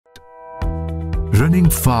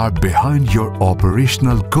Running far behind your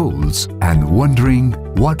operational goals and wondering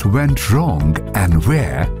what went wrong and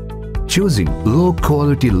where? Choosing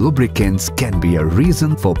low-quality lubricants can be a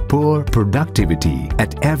reason for poor productivity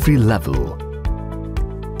at every level.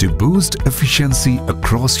 To boost efficiency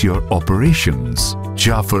across your operations,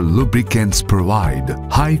 Jaffer Lubricants provide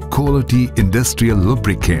high-quality industrial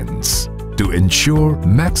lubricants to ensure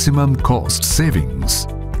maximum cost savings,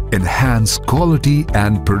 enhance quality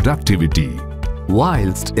and productivity,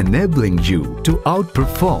 whilst enabling you to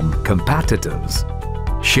outperform competitors.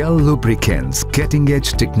 Shell Lubricants'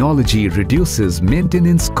 cutting-edge technology reduces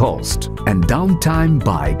maintenance cost and downtime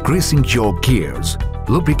by greasing your gears,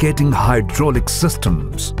 lubricating hydraulic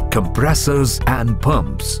systems, compressors and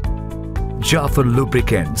pumps. Jaffer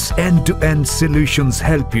Lubricants' end-to-end solutions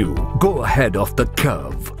help you go ahead of the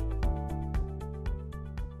curve.